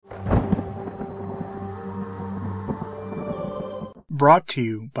Brought to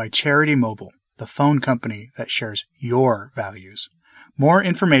you by Charity Mobile, the phone company that shares your values. More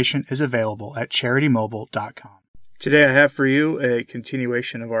information is available at CharityMobile.com. Today I have for you a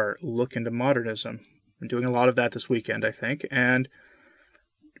continuation of our look into modernism. I'm doing a lot of that this weekend, I think, and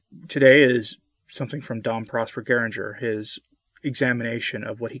today is something from Dom Prosper Guéringer, his examination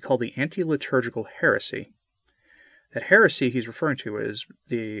of what he called the anti-liturgical heresy. That heresy he's referring to is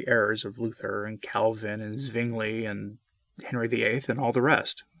the errors of Luther and Calvin and Zwingli and Henry VIII and all the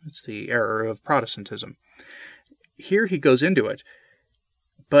rest. It's the error of Protestantism. Here he goes into it,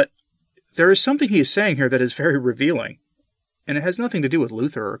 but there is something he is saying here that is very revealing, and it has nothing to do with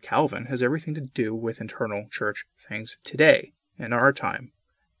Luther or Calvin. It has everything to do with internal church things today, in our time,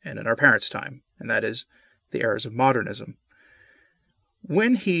 and in our parents' time, and that is the errors of modernism.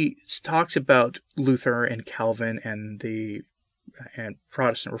 When he talks about Luther and Calvin and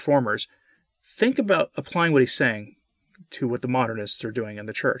Protestant reformers, think about applying what he's saying to what the modernists are doing in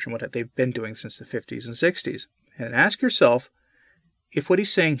the church and what they've been doing since the 50s and 60s. And ask yourself if what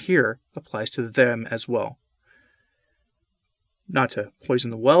he's saying here applies to them as well. Not to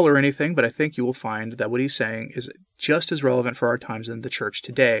poison the well or anything, but I think you will find that what he's saying is just as relevant for our times in the church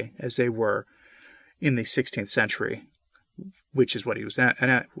today as they were in the 16th century, which is what he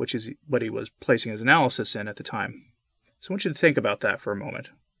was placing his analysis in at the time. So I want you to think about that for a moment.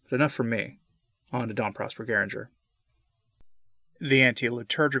 But enough from me. On to Dom Prosper Guéringer. The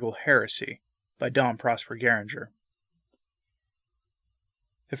Anti-Liturgical Heresy by Dom Prosper Guéringer.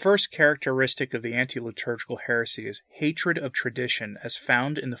 The first characteristic of the anti-liturgical heresy is hatred of tradition as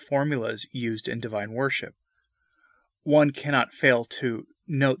found in the formulas used in divine worship. One cannot fail to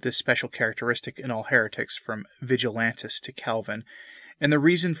note this special characteristic in all heretics from Vigilantus to Calvin, and the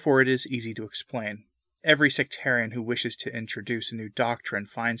reason for it is easy to explain. Every sectarian who wishes to introduce a new doctrine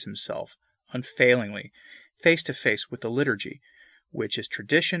finds himself, unfailingly, face to face with the liturgy, which is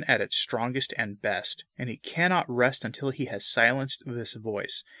tradition at its strongest and best, and he cannot rest until he has silenced this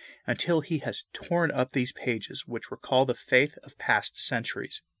voice, until he has torn up these pages which recall the faith of past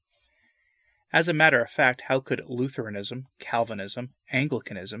centuries. As a matter of fact, how could Lutheranism, Calvinism,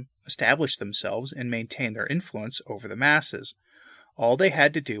 Anglicanism establish themselves and maintain their influence over the masses? All they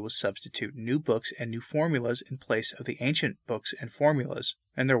had to do was substitute new books and new formulas in place of the ancient books and formulas,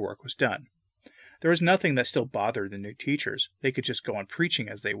 and their work was done. There was nothing that still bothered the new teachers. They could just go on preaching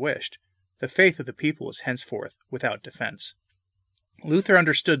as they wished. The faith of the people was henceforth without defense. Luther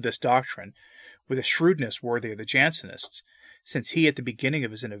understood this doctrine with a shrewdness worthy of the Jansenists, since he, at the beginning of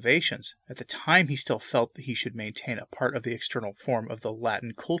his innovations, at the time he still felt that he should maintain a part of the external form of the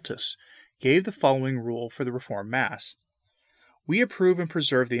Latin cultus, gave the following rule for the Reformed Mass. We approve and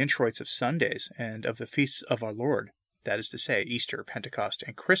preserve the introits of Sundays and of the feasts of our Lord, that is to say, Easter, Pentecost,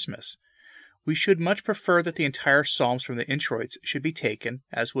 and Christmas. We should much prefer that the entire psalms from the introits should be taken,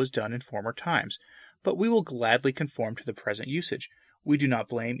 as was done in former times, but we will gladly conform to the present usage. We do not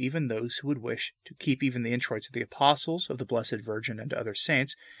blame even those who would wish to keep even the introits of the apostles, of the Blessed Virgin, and other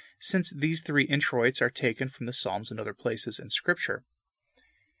saints, since these three introits are taken from the psalms and other places in Scripture.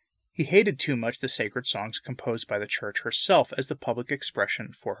 He hated too much the sacred songs composed by the Church herself as the public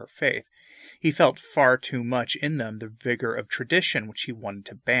expression for her faith. He felt far too much in them the vigor of tradition which he wanted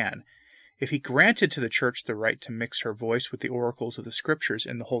to ban. If he granted to the Church the right to mix her voice with the oracles of the Scriptures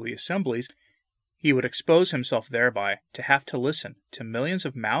in the holy assemblies, he would expose himself thereby to have to listen to millions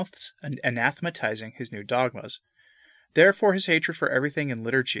of mouths anathematizing his new dogmas. Therefore his hatred for everything in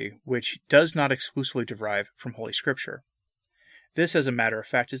liturgy which does not exclusively derive from Holy Scripture. This, as a matter of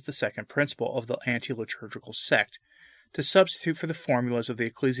fact, is the second principle of the anti-liturgical sect, to substitute for the formulas of the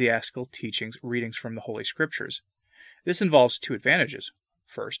ecclesiastical teachings readings from the Holy Scriptures. This involves two advantages.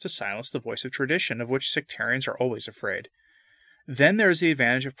 First, to silence the voice of tradition, of which sectarians are always afraid. Then there is the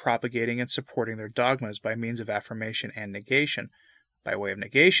advantage of propagating and supporting their dogmas by means of affirmation and negation, by way of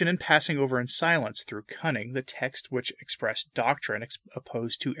negation and passing over in silence through cunning the text which express doctrine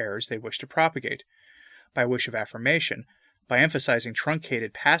opposed to errors they wish to propagate, by wish of affirmation, by emphasizing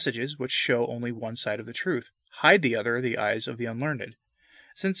truncated passages which show only one side of the truth, hide the other the eyes of the unlearned.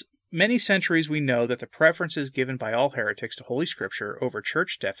 Since many centuries we know that the preferences given by all heretics to Holy Scripture over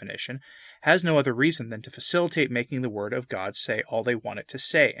church definition has no other reason than to facilitate making the Word of God say all they want it to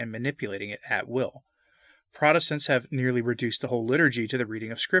say and manipulating it at will. Protestants have nearly reduced the whole liturgy to the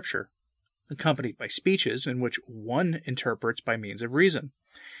reading of Scripture, accompanied by speeches in which one interprets by means of reason.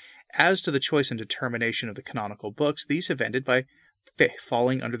 As to the choice and determination of the canonical books, these have ended by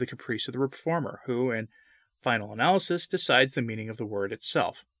falling under the caprice of the reformer, who, in final analysis, decides the meaning of the word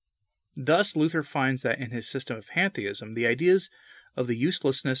itself. Thus, Luther finds that in his system of pantheism, the ideas of the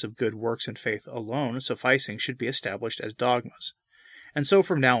uselessness of good works and faith alone sufficing should be established as dogmas. and so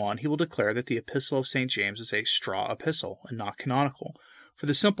from now on he will declare that the Epistle of St. James is a straw epistle and not canonical, for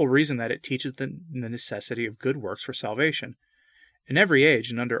the simple reason that it teaches the necessity of good works for salvation. In every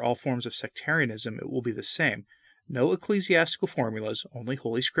age and under all forms of sectarianism it will be the same. No ecclesiastical formulas, only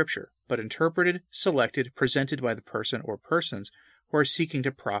Holy Scripture, but interpreted, selected, presented by the person or persons who are seeking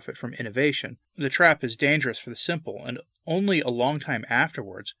to profit from innovation. The trap is dangerous for the simple, and only a long time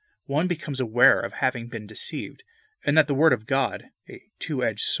afterwards one becomes aware of having been deceived, and that the Word of God, a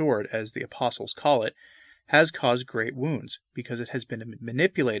two-edged sword as the apostles call it, has caused great wounds, because it has been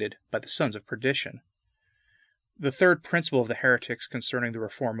manipulated by the sons of perdition. The third principle of the heretics concerning the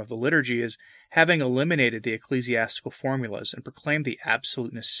reform of the liturgy is, having eliminated the ecclesiastical formulas and proclaimed the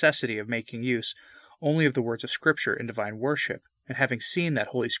absolute necessity of making use only of the words of Scripture in divine worship, and having seen that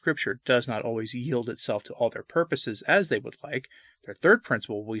Holy Scripture does not always yield itself to all their purposes as they would like, their third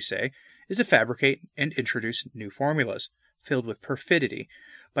principle, we say, is to fabricate and introduce new formulas, filled with perfidy,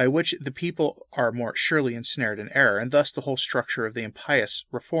 by which the people are more surely ensnared in error, and thus the whole structure of the impious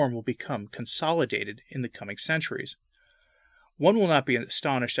reform will become consolidated in the coming centuries. One will not be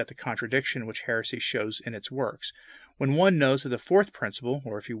astonished at the contradiction which heresy shows in its works, when one knows that the fourth principle,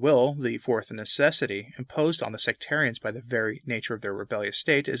 or if you will, the fourth necessity, imposed on the sectarians by the very nature of their rebellious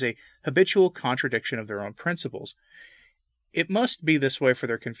state, is a habitual contradiction of their own principles. It must be this way for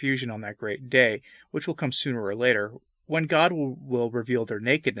their confusion on that great day, which will come sooner or later, when God will reveal their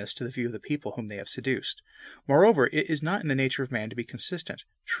nakedness to the view of the people whom they have seduced. Moreover, it is not in the nature of man to be consistent.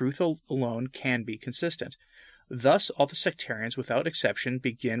 Truth alone can be consistent. Thus all the sectarians, without exception,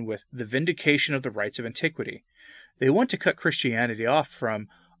 begin with the vindication of the rights of antiquity. They want to cut Christianity off from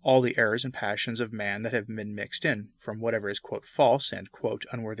all the errors and passions of man that have been mixed in, from whatever is, quote, false and, quote,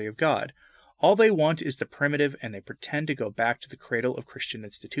 unworthy of God. All they want is the primitive, and they pretend to go back to the cradle of Christian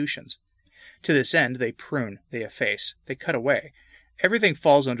institutions. To this end, they prune, they efface, they cut away. Everything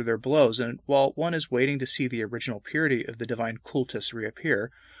falls under their blows, and while one is waiting to see the original purity of the divine cultus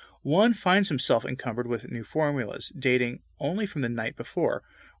reappear, one finds himself encumbered with new formulas, dating only from the night before,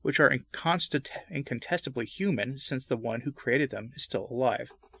 which are incontestably human, since the one who created them is still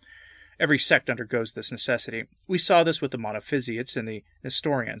alive. Every sect undergoes this necessity. We saw this with the Monophysites and the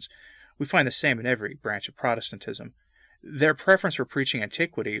Nestorians. We find the same in every branch of Protestantism. Their preference for preaching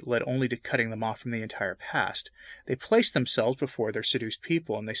antiquity led only to cutting them off from the entire past. They placed themselves before their seduced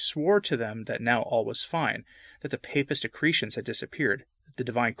people, and they swore to them that now all was fine, that the papist accretions had disappeared, that the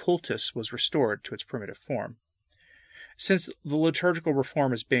divine cultus was restored to its primitive form. Since the liturgical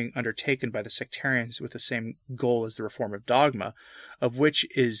reform is being undertaken by the sectarians with the same goal as the reform of dogma, of which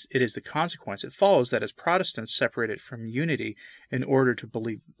it is the consequence, it follows that as Protestants separated from unity in order to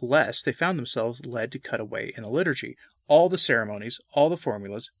believe less, they found themselves led to cut away in the liturgy all the ceremonies, all the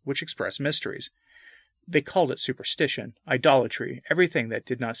formulas which express mysteries. They called it superstition, idolatry, everything that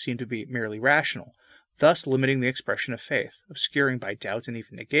did not seem to be merely rational, thus limiting the expression of faith, obscuring by doubt and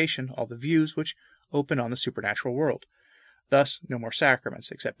even negation all the views which open on the supernatural world. Thus, no more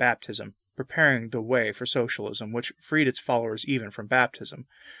sacraments except baptism, preparing the way for socialism, which freed its followers even from baptism.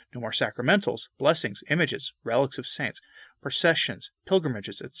 No more sacramentals, blessings, images, relics of saints, processions,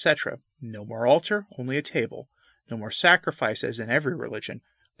 pilgrimages, etc. No more altar, only a table. No more sacrifice as in every religion,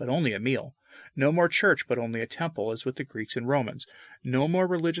 but only a meal. No more church, but only a temple, as with the Greeks and Romans. No more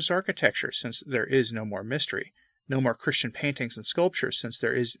religious architecture, since there is no more mystery. No more Christian paintings and sculptures, since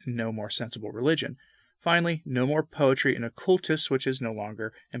there is no more sensible religion. Finally, no more poetry and a cultus which is no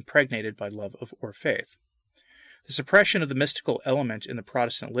longer impregnated by love or faith. The suppression of the mystical element in the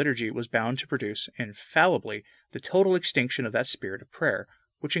Protestant liturgy was bound to produce, infallibly, the total extinction of that spirit of prayer,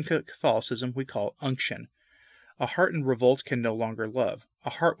 which in Catholicism we call unction. A heart in revolt can no longer love. A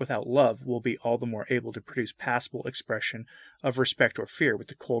heart without love will be all the more able to produce passable expression of respect or fear with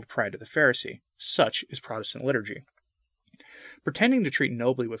the cold pride of the Pharisee. Such is Protestant liturgy. Pretending to treat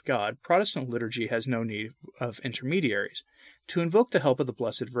nobly with God, Protestant liturgy has no need of intermediaries. To invoke the help of the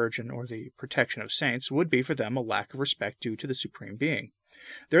Blessed Virgin or the protection of saints would be for them a lack of respect due to the Supreme Being.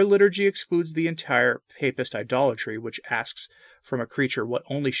 Their liturgy excludes the entire papist idolatry which asks from a creature what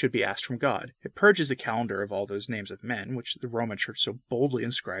only should be asked from God. It purges the calendar of all those names of men which the Roman Church so boldly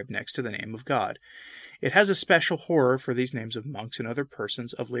inscribed next to the name of God. It has a special horror for these names of monks and other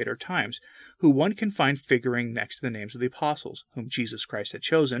persons of later times, who one can find figuring next to the names of the apostles, whom Jesus Christ had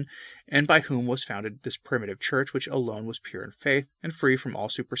chosen, and by whom was founded this primitive church, which alone was pure in faith, and free from all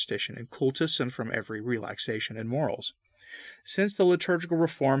superstition and cultus, and from every relaxation in morals. Since the liturgical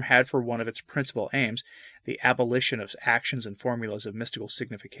reform had for one of its principal aims the abolition of actions and formulas of mystical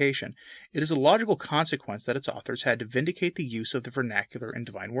signification, it is a logical consequence that its authors had to vindicate the use of the vernacular in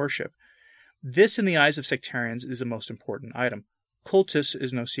divine worship. This, in the eyes of sectarians, is the most important item. Cultus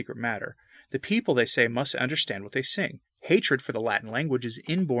is no secret matter. The people, they say, must understand what they sing. Hatred for the Latin language is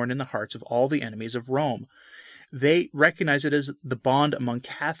inborn in the hearts of all the enemies of Rome. They recognize it as the bond among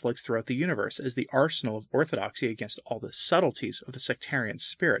Catholics throughout the universe, as the arsenal of orthodoxy against all the subtleties of the sectarian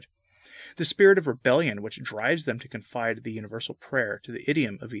spirit. The spirit of rebellion which drives them to confide the universal prayer to the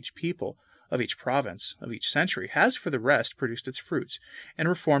idiom of each people, of each province, of each century, has for the rest produced its fruits, and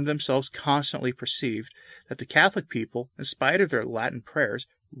Reformed themselves constantly perceived that the Catholic people, in spite of their Latin prayers,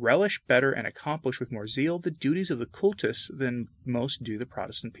 relish better and accomplish with more zeal the duties of the cultus than most do the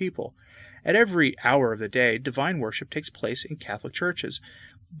Protestant people. At every hour of the day, divine worship takes place in Catholic churches.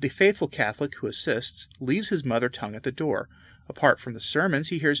 The faithful Catholic who assists leaves his mother tongue at the door. Apart from the sermons,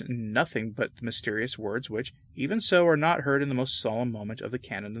 he hears nothing but the mysterious words which, even so, are not heard in the most solemn moment of the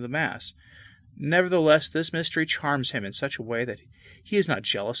canon of the Mass. Nevertheless, this mystery charms him in such a way that he is not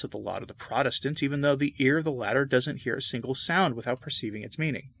jealous of the lot of the Protestant, even though the ear of the latter doesn't hear a single sound without perceiving its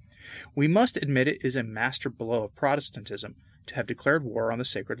meaning. We must admit it is a master blow of Protestantism to have declared war on the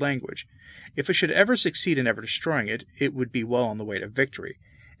sacred language. If it should ever succeed in ever destroying it, it would be well on the way to victory.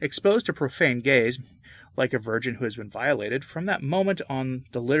 Exposed to profane gaze, like a virgin who has been violated, from that moment on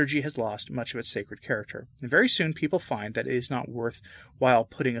the liturgy has lost much of its sacred character, and very soon people find that it is not worth while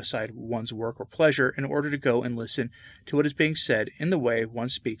putting aside one's work or pleasure in order to go and listen to what is being said in the way one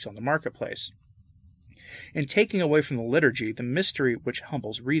speaks on the marketplace. In taking away from the liturgy the mystery which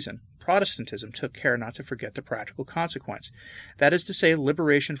humbles reason, Protestantism took care not to forget the practical consequence, that is to say,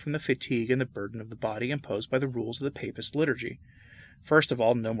 liberation from the fatigue and the burden of the body imposed by the rules of the Papist liturgy. First of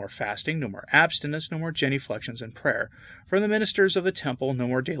all, no more fasting, no more abstinence, no more genuflections and prayer. From the ministers of the temple, no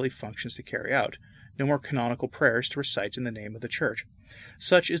more daily functions to carry out, no more canonical prayers to recite in the name of the Church.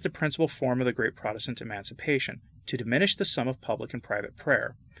 Such is the principal form of the great Protestant emancipation, to diminish the sum of public and private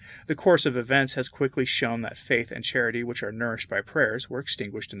prayer. The course of events has quickly shown that faith and charity, which are nourished by prayers, were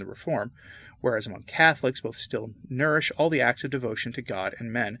extinguished in the Reform, whereas among Catholics both still nourish all the acts of devotion to God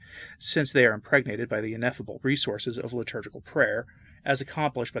and men, since they are impregnated by the ineffable resources of liturgical prayer, as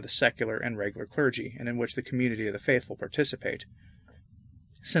accomplished by the secular and regular clergy, and in which the community of the faithful participate.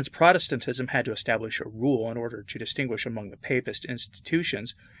 Since Protestantism had to establish a rule in order to distinguish among the Papist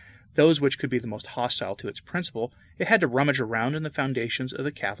institutions those which could be the most hostile to its principle, it had to rummage around in the foundations of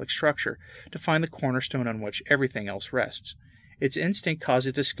the Catholic structure to find the cornerstone on which everything else rests. Its instinct caused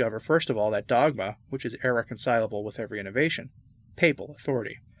it to discover, first of all, that dogma which is irreconcilable with every innovation, papal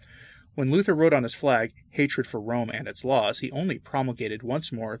authority. When Luther wrote on his flag, hatred for Rome and its laws, he only promulgated once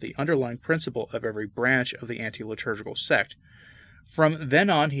more the underlying principle of every branch of the anti-liturgical sect. From then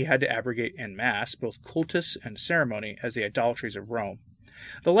on he had to abrogate en masse both cultus and ceremony as the idolatries of Rome.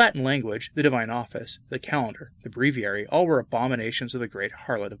 The Latin language, the divine office, the calendar, the breviary, all were abominations of the great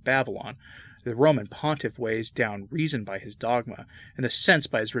harlot of Babylon. The Roman pontiff weighs down reason by his dogma, and the sense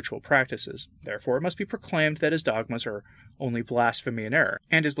by his ritual practices. Therefore it must be proclaimed that his dogmas are only blasphemy and error,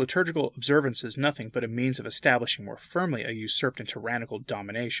 and his liturgical observances nothing but a means of establishing more firmly a usurped and tyrannical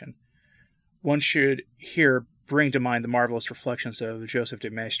domination. One should here bring to mind the marvelous reflections of Joseph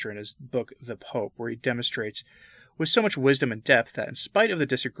de Maistre in his book The Pope, where he demonstrates with so much wisdom and depth that in spite of the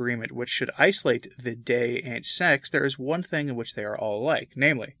disagreement which should isolate the day and sects, there is one thing in which they are all alike,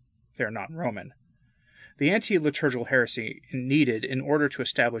 namely, they are not Roman. The anti-liturgical heresy needed, in order to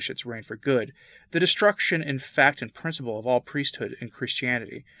establish its reign for good, the destruction in fact and principle of all priesthood in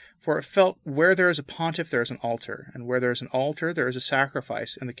Christianity, for it felt where there is a pontiff there is an altar, and where there is an altar there is a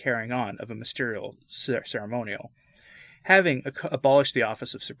sacrifice and the carrying on of a mysterious ceremonial. Having abolished the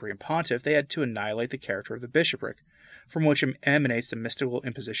office of Supreme Pontiff, they had to annihilate the character of the bishopric, from which emanates the mystical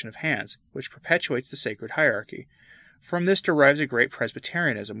imposition of hands, which perpetuates the sacred hierarchy. From this derives a great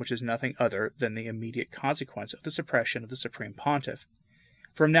Presbyterianism, which is nothing other than the immediate consequence of the suppression of the Supreme Pontiff.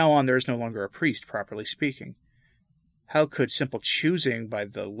 From now on there is no longer a priest, properly speaking. How could simple choosing by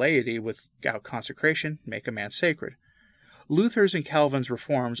the laity without consecration make a man sacred? Luther's and Calvin's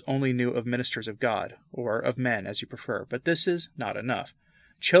reforms only knew of ministers of God, or of men, as you prefer, but this is not enough.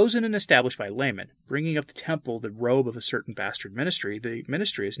 Chosen and established by laymen, bringing up the temple the robe of a certain bastard ministry, the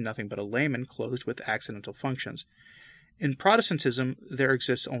ministry is nothing but a layman clothed with accidental functions. In Protestantism there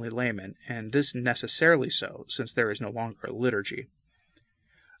exists only laymen, and this necessarily so, since there is no longer a liturgy.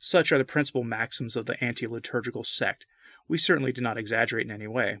 Such are the principal maxims of the anti-liturgical sect. We certainly did not exaggerate in any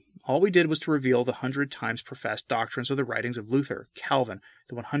way. All we did was to reveal the 100 times professed doctrines of the writings of Luther, Calvin,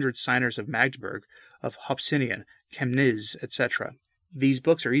 the 100 signers of Magdeburg, of Hopsinian, Chemnitz, etc. These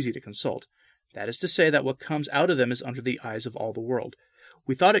books are easy to consult. That is to say that what comes out of them is under the eyes of all the world.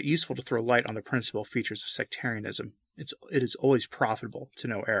 We thought it useful to throw light on the principal features of sectarianism. It is always profitable to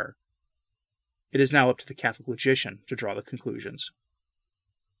know error. It is now up to the Catholic logician to draw the conclusions.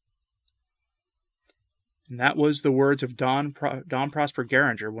 And that was the words of Don Prosper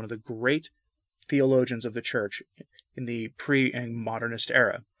Guéringer, one of the great theologians of the Church in the pre- and modernist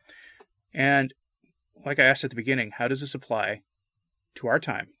era. And like I asked at the beginning, how does this apply to our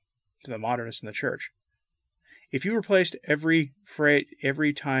time, to the modernists in the Church? If you replaced every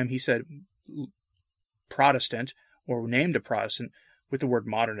time he said Protestant or named a Protestant with the word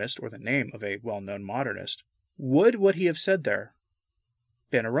modernist or the name of a well-known modernist, would what he have said there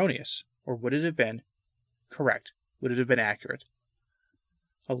been erroneous, or would it have been correct? Would it have been accurate?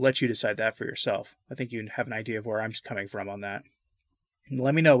 I'll let you decide that for yourself. I think you have an idea of where I'm coming from on that. And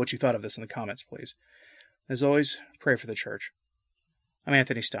let me know what you thought of this in the comments, please. As always, pray for the Church. I'm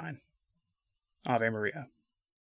Anthony Stein. Ave Maria.